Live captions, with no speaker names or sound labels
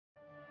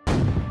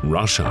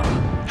Russia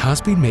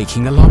has been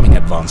making alarming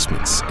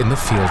advancements in the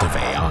field of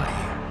AI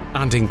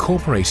and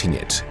incorporating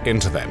it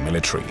into their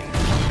military.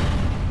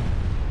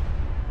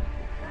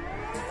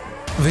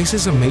 This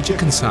is a major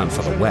concern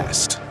for the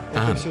West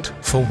and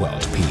for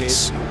world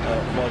peace.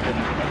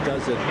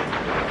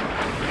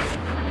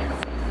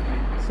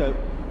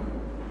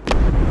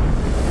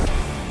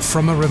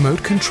 From a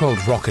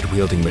remote-controlled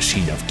rocket-wielding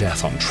machine of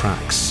death on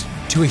tracks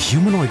to a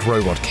humanoid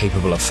robot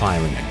capable of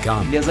firing a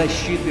gun,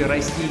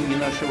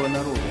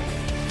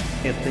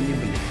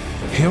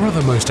 here are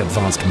the most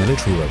advanced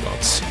military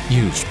robots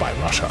used by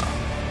Russia.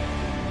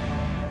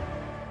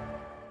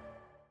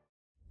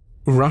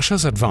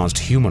 Russia's advanced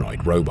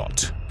humanoid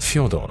robot,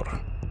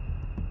 Fyodor.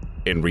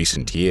 In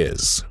recent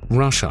years,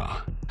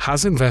 Russia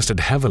has invested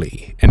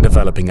heavily in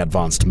developing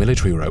advanced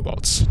military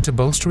robots to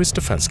bolster its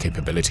defense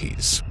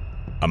capabilities.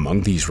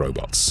 Among these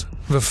robots,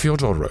 the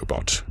Fyodor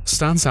robot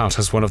stands out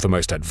as one of the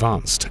most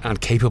advanced and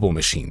capable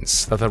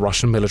machines that the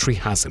Russian military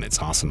has in its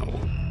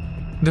arsenal.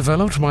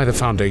 Developed by the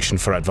Foundation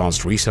for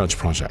Advanced Research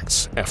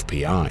Projects,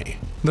 FPI,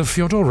 the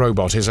Fyodor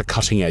robot is a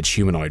cutting-edge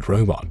humanoid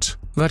robot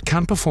that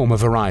can perform a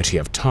variety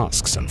of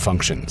tasks and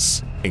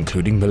functions,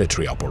 including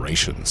military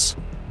operations.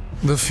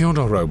 The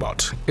Fyodor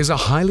robot is a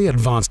highly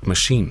advanced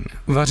machine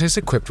that is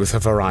equipped with a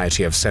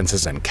variety of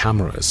sensors and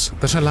cameras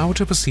that allow it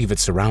to perceive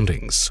its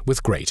surroundings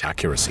with great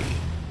accuracy.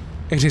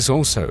 It is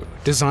also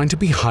designed to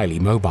be highly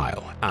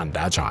mobile and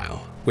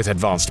agile, with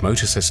advanced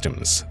motor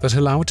systems that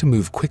allow it to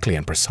move quickly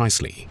and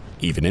precisely,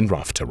 even in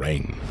rough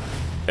terrain.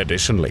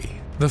 Additionally,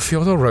 the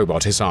Fyodor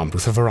robot is armed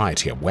with a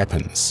variety of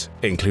weapons,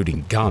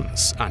 including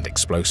guns and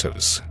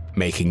explosives,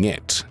 making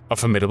it a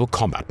formidable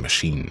combat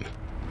machine.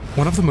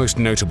 One of the most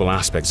notable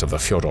aspects of the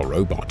Fyodor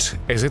robot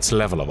is its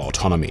level of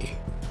autonomy.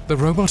 The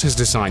robot is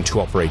designed to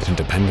operate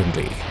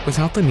independently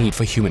without the need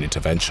for human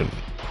intervention.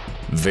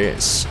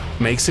 This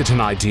makes it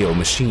an ideal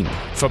machine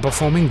for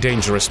performing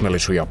dangerous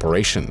military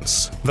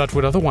operations that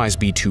would otherwise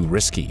be too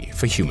risky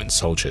for human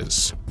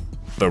soldiers.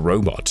 The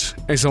robot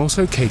is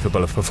also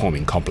capable of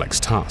performing complex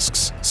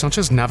tasks, such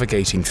as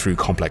navigating through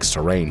complex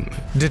terrain,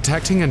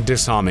 detecting and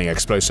disarming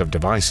explosive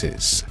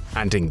devices,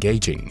 and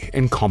engaging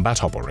in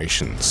combat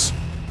operations.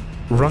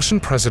 Russian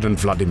President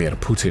Vladimir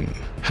Putin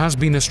has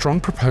been a strong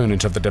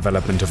proponent of the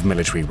development of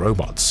military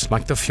robots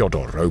like the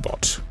Fyodor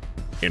robot.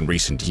 In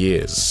recent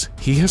years,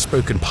 he has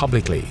spoken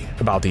publicly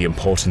about the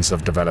importance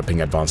of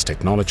developing advanced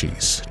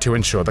technologies to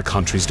ensure the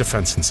country's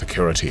defense and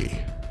security.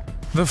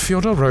 The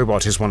Fyodor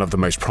robot is one of the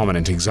most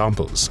prominent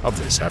examples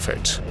of this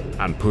effort,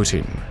 and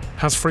Putin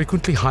has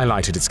frequently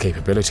highlighted its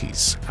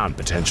capabilities and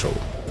potential.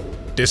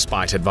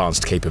 Despite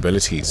advanced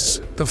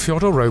capabilities, the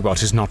Fyodor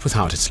robot is not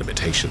without its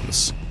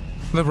limitations.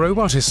 The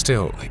robot is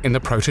still in the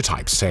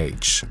prototype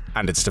stage,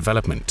 and its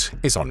development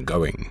is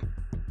ongoing.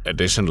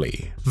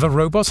 Additionally, the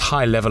robot's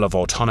high level of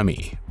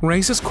autonomy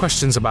raises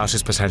questions about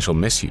its potential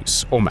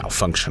misuse or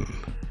malfunction.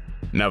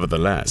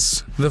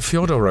 Nevertheless, the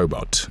Fyodor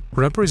robot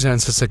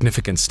represents a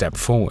significant step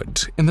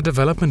forward in the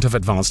development of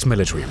advanced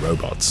military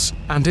robots,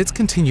 and its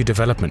continued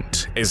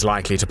development is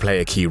likely to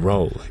play a key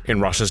role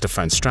in Russia's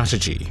defense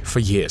strategy for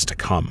years to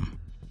come.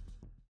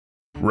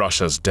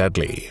 Russia's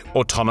deadly,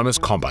 autonomous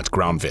combat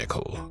ground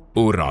vehicle,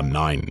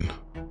 Uran-9.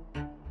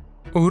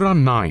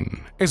 Uran-9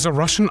 is a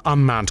Russian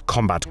unmanned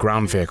combat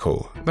ground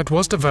vehicle that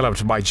was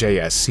developed by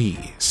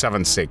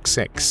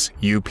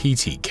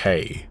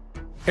JSC-766-UPTK.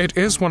 It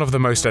is one of the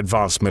most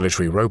advanced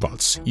military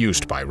robots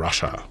used by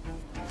Russia.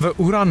 The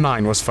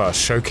Uran-9 was first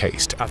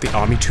showcased at the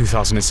Army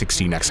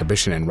 2016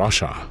 exhibition in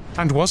Russia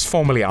and was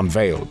formally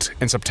unveiled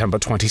in September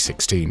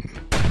 2016.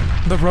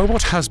 The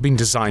robot has been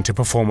designed to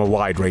perform a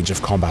wide range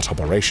of combat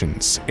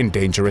operations in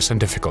dangerous and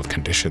difficult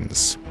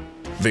conditions.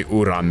 The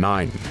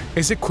Uran-9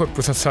 is equipped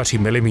with a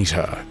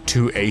 30mm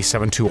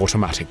 2A72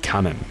 automatic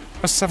cannon,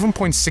 a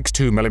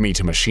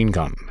 7.62mm machine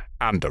gun,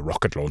 and a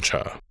rocket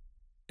launcher.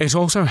 It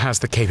also has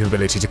the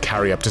capability to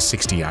carry up to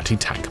 60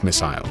 anti-tank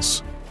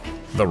missiles.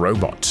 The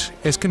robot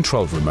is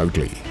controlled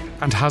remotely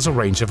and has a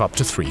range of up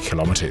to 3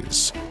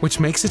 kilometers, which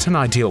makes it an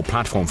ideal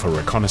platform for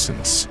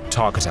reconnaissance,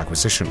 target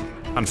acquisition,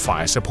 and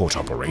fire support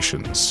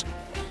operations.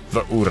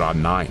 The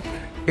Uran-9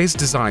 is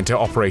designed to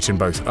operate in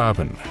both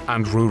urban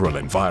and rural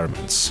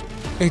environments.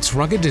 Its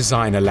rugged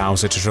design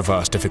allows it to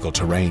traverse difficult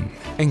terrain,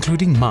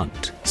 including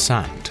mud,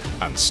 sand,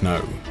 and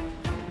snow.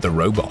 The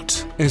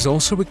robot is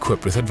also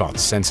equipped with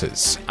advanced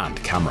sensors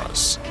and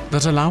cameras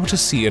that allow it to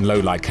see in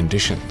low-light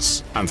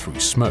conditions and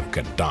through smoke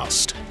and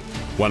dust.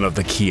 One of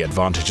the key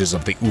advantages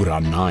of the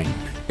Uran-9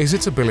 is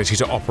its ability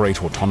to operate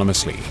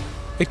autonomously.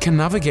 It can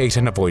navigate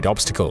and avoid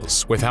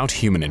obstacles without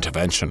human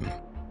intervention.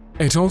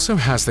 It also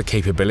has the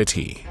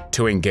capability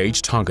to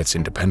engage targets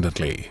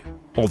independently,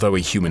 although a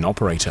human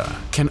operator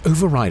can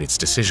override its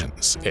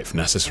decisions if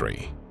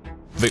necessary.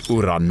 The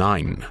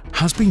Uran-9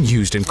 has been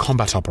used in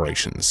combat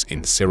operations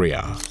in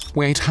Syria,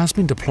 where it has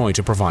been deployed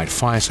to provide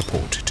fire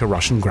support to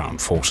Russian ground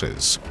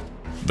forces.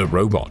 The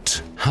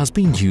robot has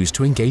been used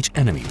to engage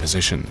enemy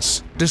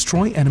positions,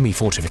 destroy enemy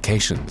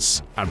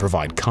fortifications, and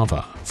provide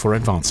cover for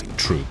advancing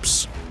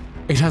troops.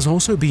 It has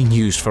also been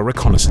used for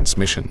reconnaissance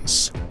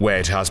missions, where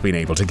it has been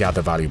able to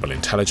gather valuable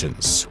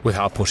intelligence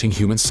without putting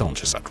human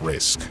soldiers at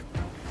risk.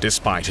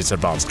 Despite its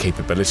advanced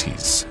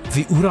capabilities,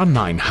 the Uran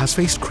 9 has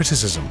faced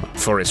criticism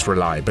for its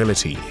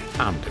reliability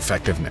and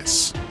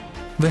effectiveness.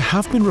 There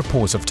have been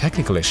reports of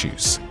technical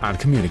issues and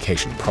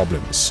communication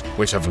problems,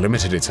 which have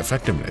limited its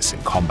effectiveness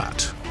in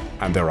combat,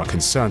 and there are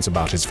concerns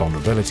about its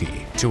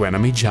vulnerability to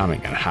enemy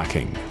jamming and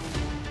hacking.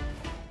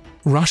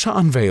 Russia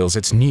unveils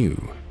its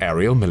new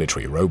aerial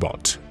military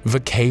robot,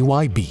 the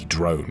KYB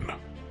Drone.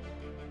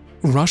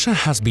 Russia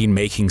has been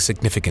making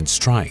significant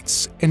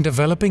strides in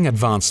developing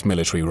advanced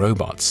military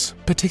robots,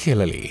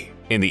 particularly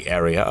in the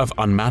area of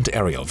unmanned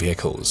aerial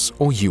vehicles,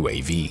 or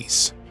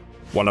UAVs.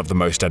 One of the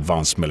most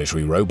advanced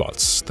military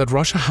robots that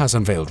Russia has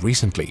unveiled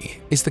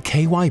recently is the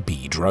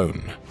KYB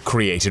Drone,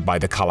 created by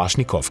the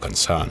Kalashnikov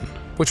concern,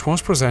 which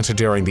was presented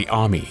during the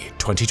Army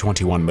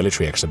 2021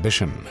 military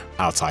exhibition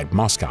outside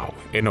Moscow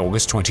in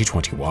August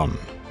 2021.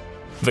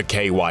 The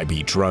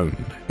KYB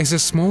Drone is a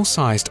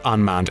small-sized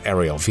unmanned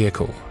aerial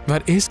vehicle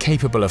that is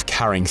capable of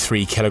carrying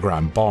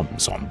 3-kilogram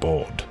bombs on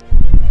board.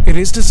 It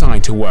is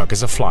designed to work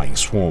as a flying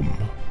swarm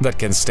that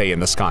can stay in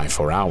the sky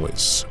for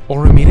hours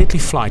or immediately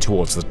fly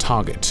towards the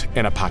target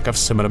in a pack of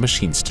similar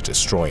machines to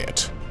destroy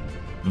it.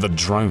 The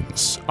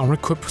drones are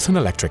equipped with an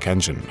electric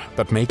engine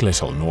that make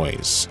little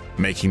noise,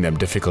 making them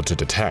difficult to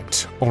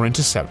detect or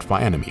intercept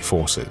by enemy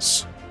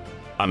forces.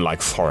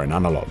 Unlike foreign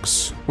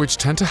analogs, which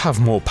tend to have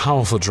more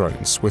powerful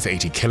drones with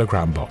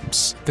 80-kilogram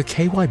bombs, the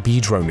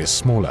KYB drone is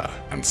smaller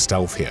and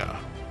stealthier,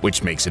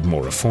 which makes it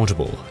more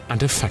affordable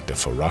and effective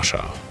for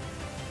Russia.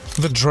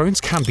 The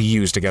drones can be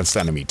used against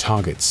enemy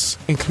targets,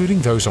 including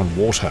those on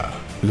water,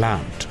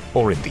 land,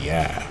 or in the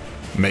air,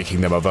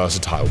 making them a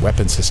versatile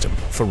weapon system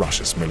for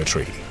Russia's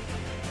military.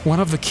 One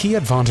of the key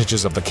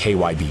advantages of the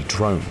KYB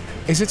drone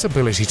is its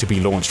ability to be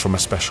launched from a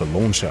special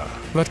launcher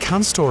that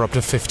can store up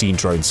to 15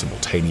 drones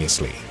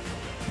simultaneously.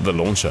 The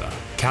launcher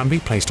can be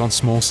placed on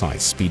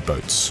small-sized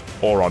speedboats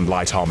or on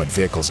light armored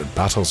vehicles in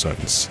battle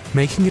zones,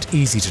 making it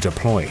easy to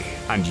deploy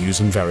and use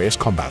in various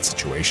combat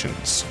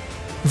situations.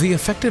 The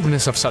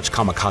effectiveness of such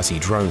kamikaze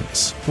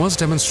drones was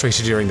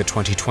demonstrated during the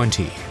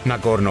 2020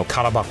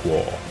 Nagorno-Karabakh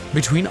War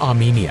between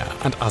Armenia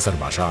and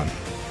Azerbaijan.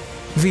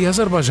 The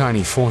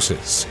Azerbaijani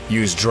forces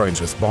used drones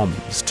with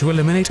bombs to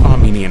eliminate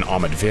Armenian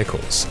armored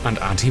vehicles and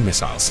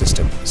anti-missile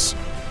systems.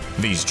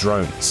 These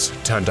drones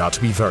turned out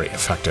to be very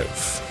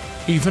effective,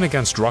 even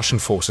against Russian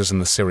forces in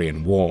the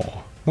Syrian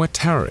war, where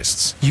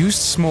terrorists used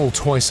small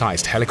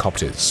toy-sized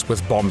helicopters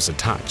with bombs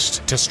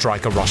attached to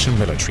strike a Russian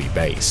military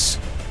base.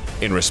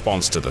 In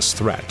response to this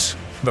threat,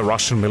 the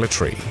Russian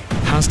military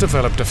has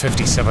developed a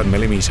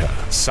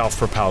 57mm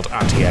self-propelled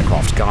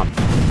anti-aircraft gun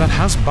that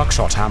has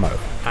buckshot ammo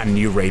and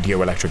new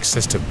radioelectric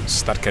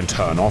systems that can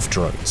turn off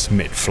drones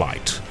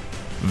mid-flight.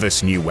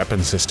 This new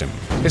weapon system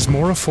is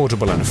more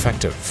affordable and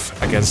effective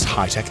against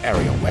high-tech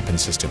aerial weapon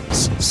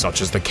systems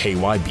such as the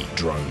KYB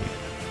drone.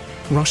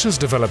 Russia's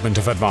development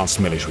of advanced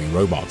military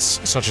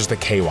robots, such as the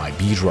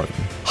KYB drone,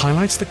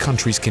 highlights the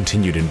country's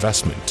continued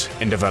investment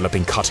in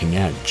developing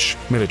cutting-edge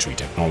military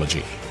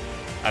technology.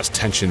 As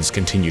tensions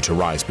continue to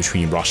rise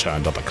between Russia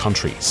and other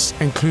countries,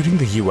 including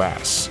the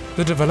US,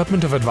 the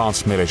development of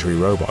advanced military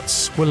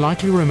robots will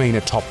likely remain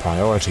a top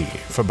priority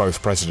for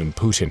both President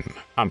Putin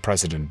and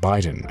President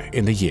Biden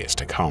in the years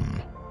to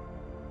come.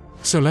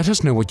 So let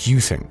us know what you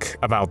think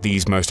about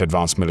these most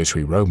advanced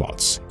military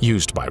robots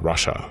used by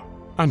Russia.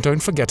 And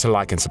don't forget to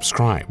like and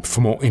subscribe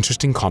for more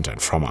interesting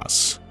content from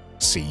us.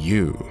 See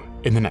you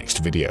in the next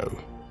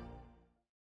video.